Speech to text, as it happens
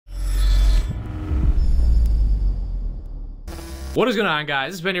What is going on,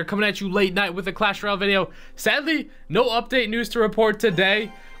 guys? It's Ben here coming at you late night with a Clash Royale video. Sadly, no update news to report today,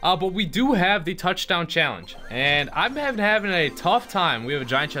 but we do have the touchdown challenge, and I'm having a tough time. We have a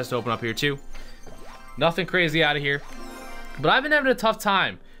giant chest open up here too. Nothing crazy out of here, but I've been having a tough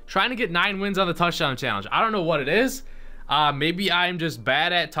time trying to get 9 wins on the touchdown challenge. I don't know what it is. Maybe I'm just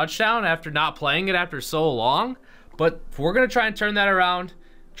bad at touchdown after not playing it after so long, but we're gonna try and turn that around.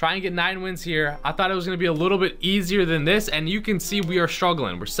 Try and get 9 wins here. I thought it was going to be a little bit easier than this, and you can see we are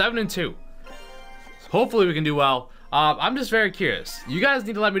struggling. We're 7-2. So hopefully we can do well. I'm just very curious. You guys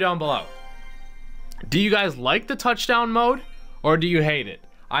need to let me down below. Do you guys like the touchdown mode, or do you hate it?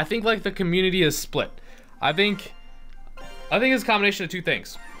 I think like the community is split. I think it's a combination of two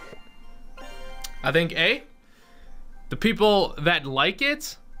things. I think the people that like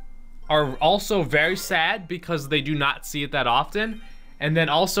it are also very sad because they do not see it that often. And then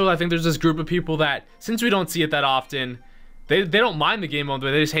also, I think there's this group of people that, since we don't see it that often, they don't mind the game mode, but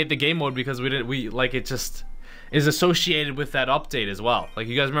they just hate the game mode because it just is associated with that update as well. Like,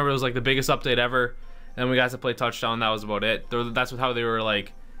 you guys remember it was like the biggest update ever, and we got to play touchdown. That was about it. That's how they were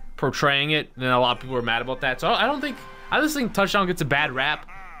like portraying it, and a lot of people were mad about that. So I just think touchdown gets a bad rap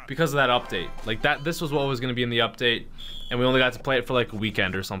because of that update. Like this was what was going to be in the update, and we only got to play it for like a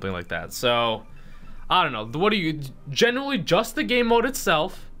weekend or something like that. So I don't know. What do you generally just the game mode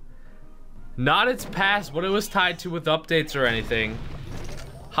itself, not its past, what it was tied to with updates or anything?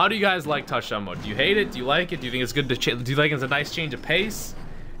 How do you guys like touchdown mode? Do you hate it? Do you like it? Do you think it's good to do you think it's a nice change of pace?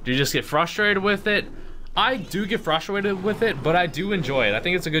 Do you just get frustrated with it? I do get frustrated with it, but I do enjoy it. I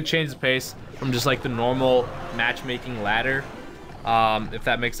think it's a good change of pace from just like the normal matchmaking ladder, if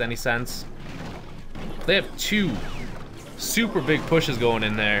that makes any sense. They have 2 super big pushes going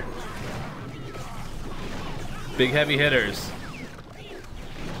in there. Big heavy hitters.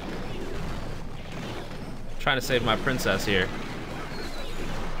 Trying to save my princess here.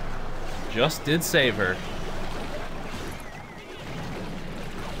 Just did save her.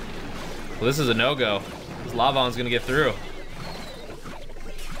 Well, this is a no-go. This Lavon's gonna get through.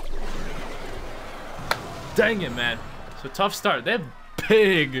 Dang it, man. So tough start. They have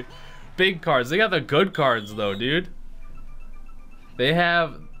big cards. They got the good cards though, dude. They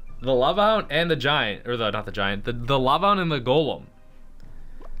have the Lava and the Giant, or not the Giant, the Lava and the Golem.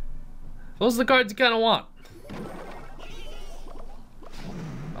 Those are the cards you kind of want.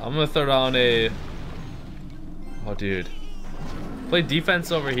 I'm gonna throw down a... Oh, dude. Play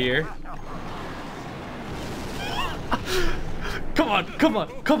defense over here. Come on, come on,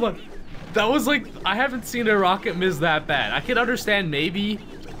 come on. That was like, I haven't seen a rocket miss that bad. I can understand maybe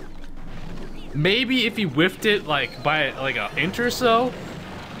if he whiffed it like by like an inch or so.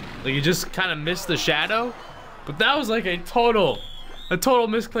 Like, you just kind of missed the shadow, but that was like a total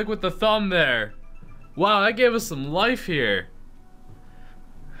misclick with the thumb there. Wow, that gave us some life here.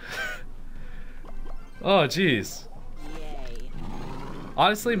 Oh, jeez.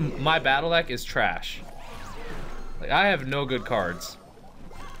 Honestly, my battle deck is trash. Like, I have no good cards.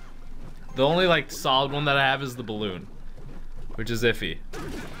 The only like solid one that I have is the balloon, which is iffy.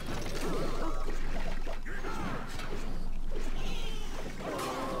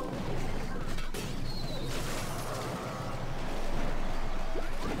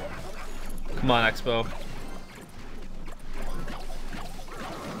 Come on, Expo.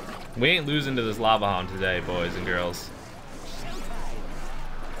 We ain't losing to this Lava Hound today, boys and girls.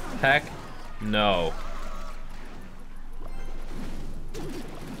 Heck no.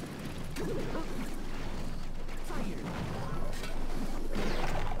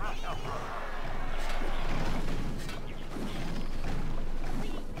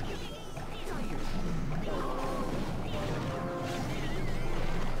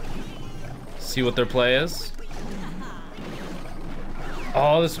 See what their play is.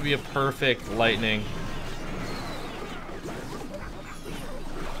 Oh, this would be a perfect lightning.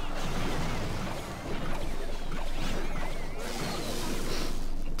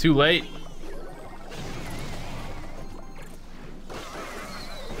 Too late.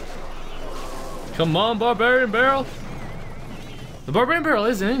 Come on, Barbarian Barrel. The Barbarian Barrel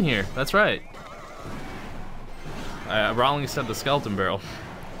isn't in here. That's right. I wrongly said the Skeleton Barrel.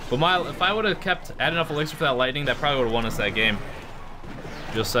 But if I would have had enough elixir for that lightning, that probably would have won us that game.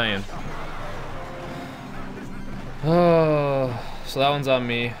 Just saying. Oh, so that one's on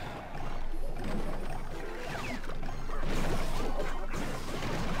me.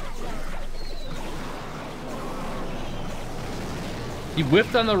 He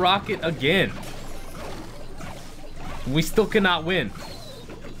whiffed on the rocket again. We still cannot win.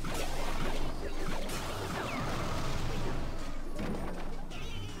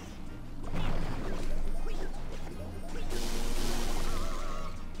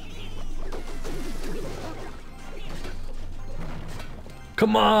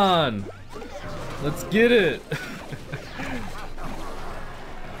 Come on. Let's get it.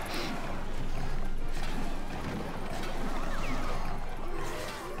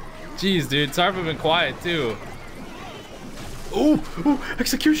 Jeez, dude. Sorry if I've been quiet, too. Ooh, ooh,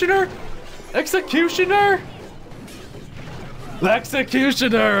 Executioner! Executioner!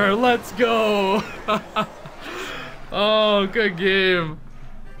 Executioner! Let's go! Oh, good game.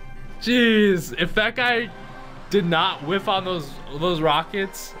 Jeez, if that guy did not whiff on those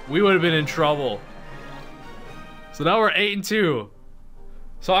rockets, we would have been in trouble. So now we're 8-2.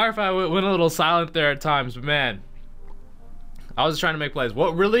 Sorry if I went a little silent there at times, but man, I was trying to make plays.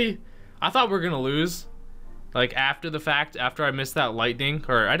 What really? I thought we were gonna lose. Like after the fact, after I missed that lightning,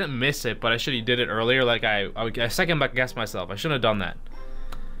 or I didn't miss it, but I should have did it earlier. Like I second guessed myself. I shouldn't have done that.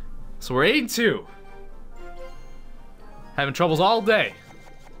 So we're 8-2. Having troubles all day.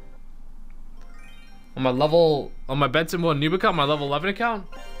 On my bet symbol and noob account, my level 11 account.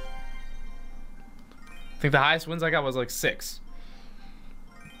 I think the highest wins I got was like 6.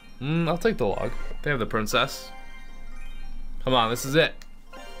 I'll take the log. They have the princess. Come on, this is it.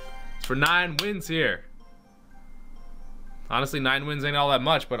 It's for 9 wins here. Honestly, 9 wins ain't all that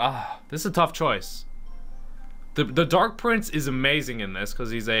much, but this is a tough choice. The Dark Prince is amazing in this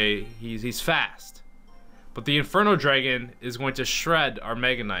because he's fast. But the Inferno Dragon is going to shred our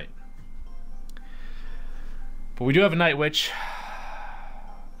Mega Knight. But we do have a Night Witch.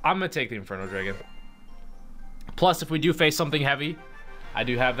 I'm gonna take the Inferno Dragon. Plus, if we do face something heavy, I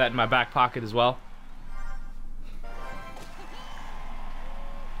do have that in my back pocket as well.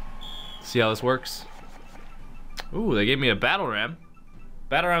 See how this works. Ooh, they gave me a Battle Ram.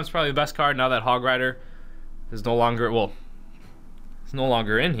 Battle Ram's probably the best card now that Hog Rider is no longer, well, it's no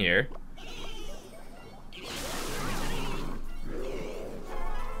longer in here.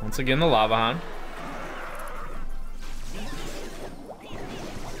 Once again, the Lava Hound.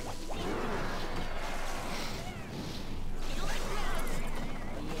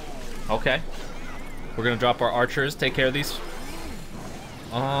 Okay. We're gonna drop our archers, take care of these.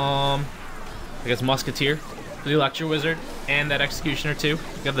 I guess Musketeer, the Electro Wizard, and that Executioner too.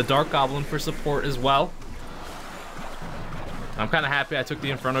 We got the Dark Goblin for support as well. I'm kind of happy I took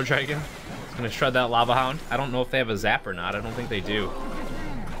the Inferno Dragon. It's gonna shred that Lava Hound. I don't know if they have a zap or not. I don't think they do.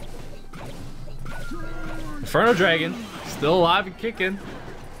 Inferno Dragon, still alive and kicking.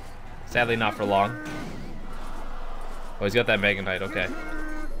 Sadly not for long. Oh, he's got that Mega Knight, okay.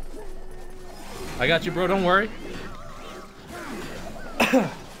 I got you, bro, don't worry.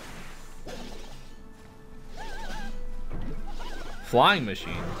 Flying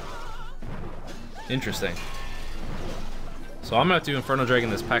Machine. Interesting. So I'm gonna have to Inferno Dragon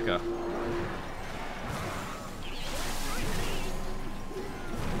this P.E.K.K.A.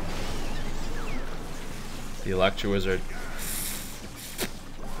 The Electro Wizard.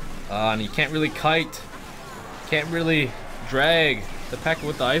 And you can't really kite. Can't really drag the P.E.K.K.A.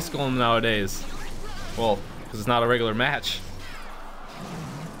 with the Ice Golem nowadays. Well, because it's not a regular match.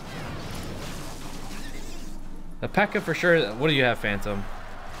 The P.E.K.K.A. for sure. What do you have, Phantom?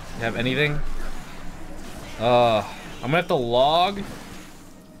 You have anything? I'm gonna have to log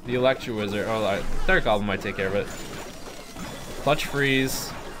the Electro Wizard. Oh, Dark Goblin might take care of it. Clutch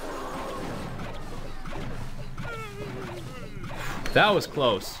Freeze. That was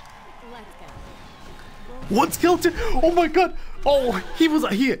close. One skill two. Oh my god. Oh,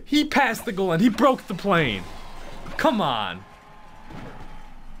 he passed the goal and he broke the plane. Come on.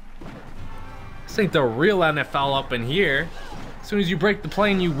 This ain't the real NFL up in here. As soon as you break the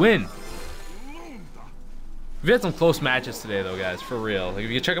plane, you win. We've had some close matches today, though, guys. For real. Like,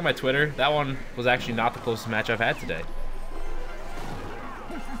 if you check out my Twitter, that one was actually not the closest match I've had today.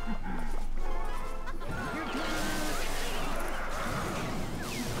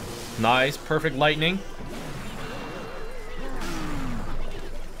 Nice, perfect lightning.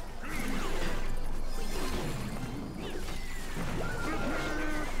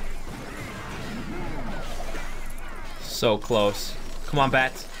 So close. Come on,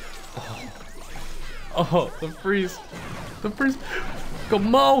 bats. Oh, the freeze. The freeze.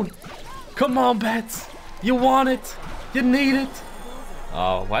 Come on. Come on, bats. You want it. You need it.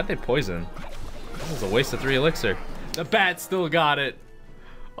 Oh, why'd they poison? This is a waste of 3 elixir. The bat still got it.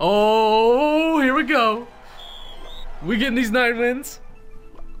 Oh, here we go. We getting these 9 wins?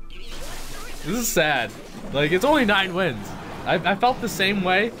 This is sad. Like, it's only 9 wins. I felt the same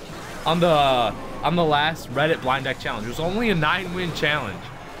way on the last Reddit blind deck challenge. It was only a 9-win challenge,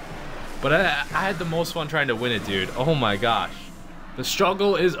 but I had the most fun trying to win it, dude. Oh my gosh, the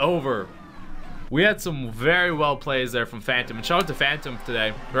struggle is over. We had some very well plays there from Phantom, and shout out to Phantom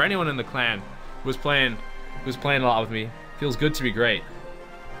today, or anyone in the clan who was playing a lot with me. Feels good to be great.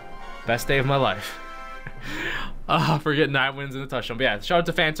 Best day of my life. For getting 9 wins in the touchdown. But yeah, shout out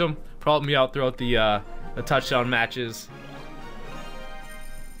to Phantom for helping me out throughout the touchdown matches.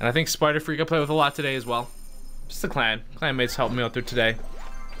 And I think Spider Freak I played with a lot today as well. Just the clan mates helped me out there today.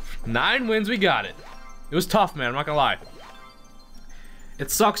 9 wins, we got it. It was tough, man, I'm not gonna lie. It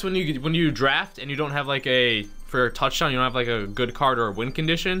sucks when you draft and you don't have like for a touchdown, you don't have like a good card or a win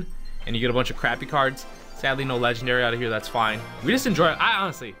condition, and you get a bunch of crappy cards. Sadly, no legendary out of here, that's fine. We just enjoy it.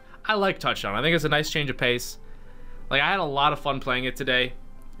 I like touchdown. I think it's a nice change of pace. Like, I had a lot of fun playing it today.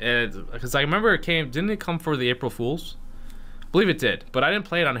 Because I remember didn't it come for the April Fools? I believe it did, but I didn't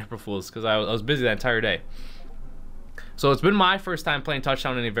play it on April Fools because I was busy that entire day. So it's been my first time playing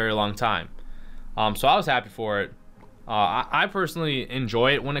touchdown in a very long time. So I was happy for it. I personally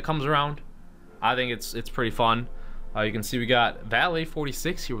enjoy it when it comes around. I think it's pretty fun. You can see we got Valet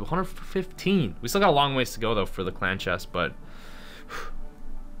 46 here with 115. We still got a long ways to go though for the clan chest, but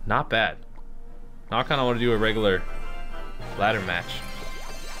not bad. Now I kind of want to do a regular ladder match.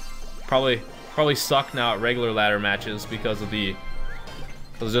 Probably suck now at regular ladder matches because of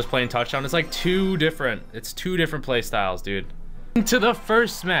just playing touchdown. It's like two different play styles, dude. Into the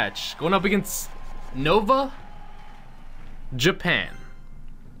first match, going up against Nova Japan.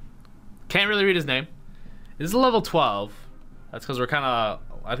 Can't really read his name. This is level 12. That's because we're kind of,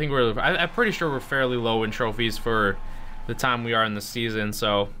 I'm pretty sure we're fairly low in trophies for the time we are in the season,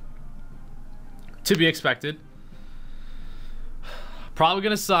 so to be expected. Probably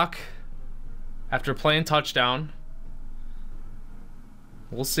gonna suck after playing touchdown.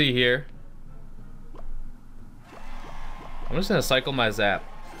 We'll see here. I'm just gonna cycle my zap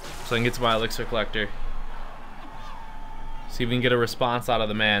so I can get to my elixir collector. See if we can get a response out of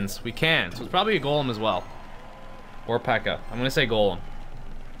the mans. We can, so it's probably a golem as well. Or P.E.K.K.A. I'm gonna say golem.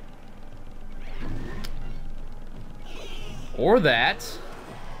 Or that.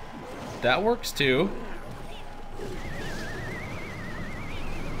 That works too.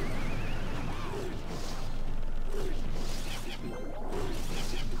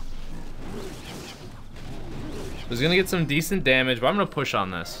 He's gonna get some decent damage, but I'm gonna push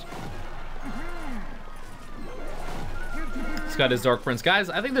on this. He's got his Dark Prince. Guys,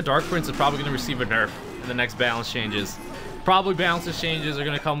 I think the Dark Prince is probably gonna receive a nerf in the next balance changes. Probably balances changes are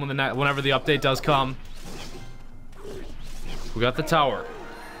gonna come whenever the update does come. We got the tower.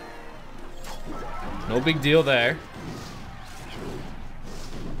 No big deal there.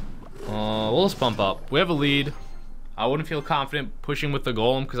 We'll just pump up. We have a lead. I wouldn't feel confident pushing with the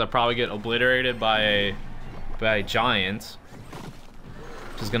golem because I probably get obliterated by a giant,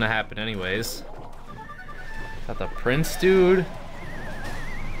 which is gonna happen anyways. Got the prince, dude.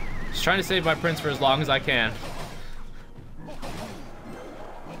 Just trying to save my prince for as long as I can.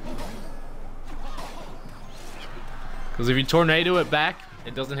 Because if you tornado it back,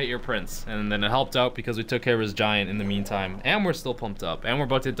 it doesn't hit your prince. And then it helped out because we took care of his giant in the meantime. And we're still pumped up. And we're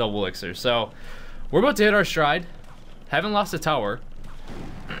about to hit double elixir. So we're about to hit our stride. Haven't lost a tower.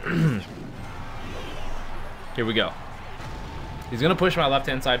 Here we go. He's gonna push my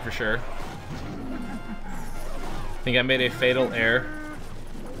left-hand side for sure. I think I made a fatal error.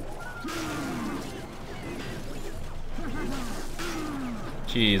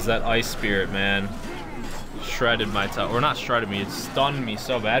 Jeez, that ice spirit, man. Shredded my tower. Or not shredded me, it stunned me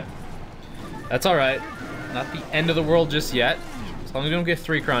so bad. That's alright. Not the end of the world just yet. As long as we don't get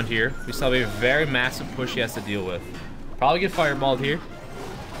 3 crowned here, we still have a very massive push he has to deal with. Probably get fireballed here.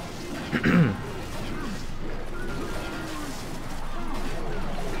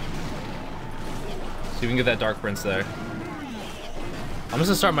 See if we can get that Dark Prince there. I'm just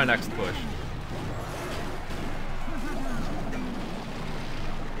gonna start my next push.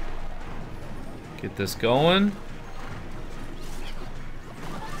 Get this going.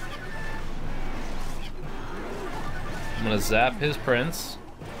 I'm gonna zap his prince.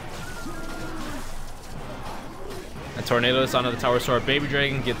 And tornado this onto the tower so our baby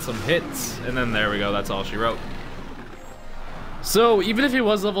dragon gets some hits. And then there we go, that's all she wrote. So even if he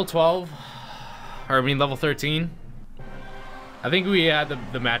was level 12, or I mean level 13, I think we had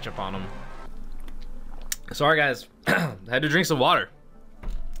the matchup on him. Sorry guys, I had to drink some water.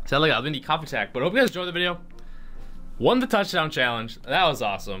 Sound like I didn't eat coffee attack, but I hope you guys enjoyed the video. Won the touchdown challenge. That was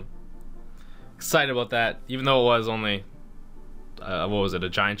awesome. Excited about that, even though it was only, what was it, a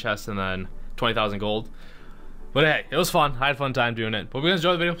giant chest and then 20,000 gold. But hey, it was fun. I had a fun time doing it. But if you guys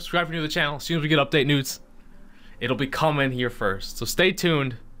enjoyed the video, subscribe if you're new to the channel. As soon as we get update news, it'll be coming here first. So stay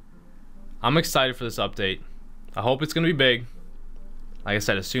tuned. I'm excited for this update. I hope it's going to be big. Like I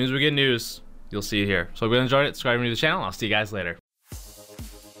said, as soon as we get news, you'll see it here. So if you guys enjoyed it, subscribe to the channel. I'll see you guys later.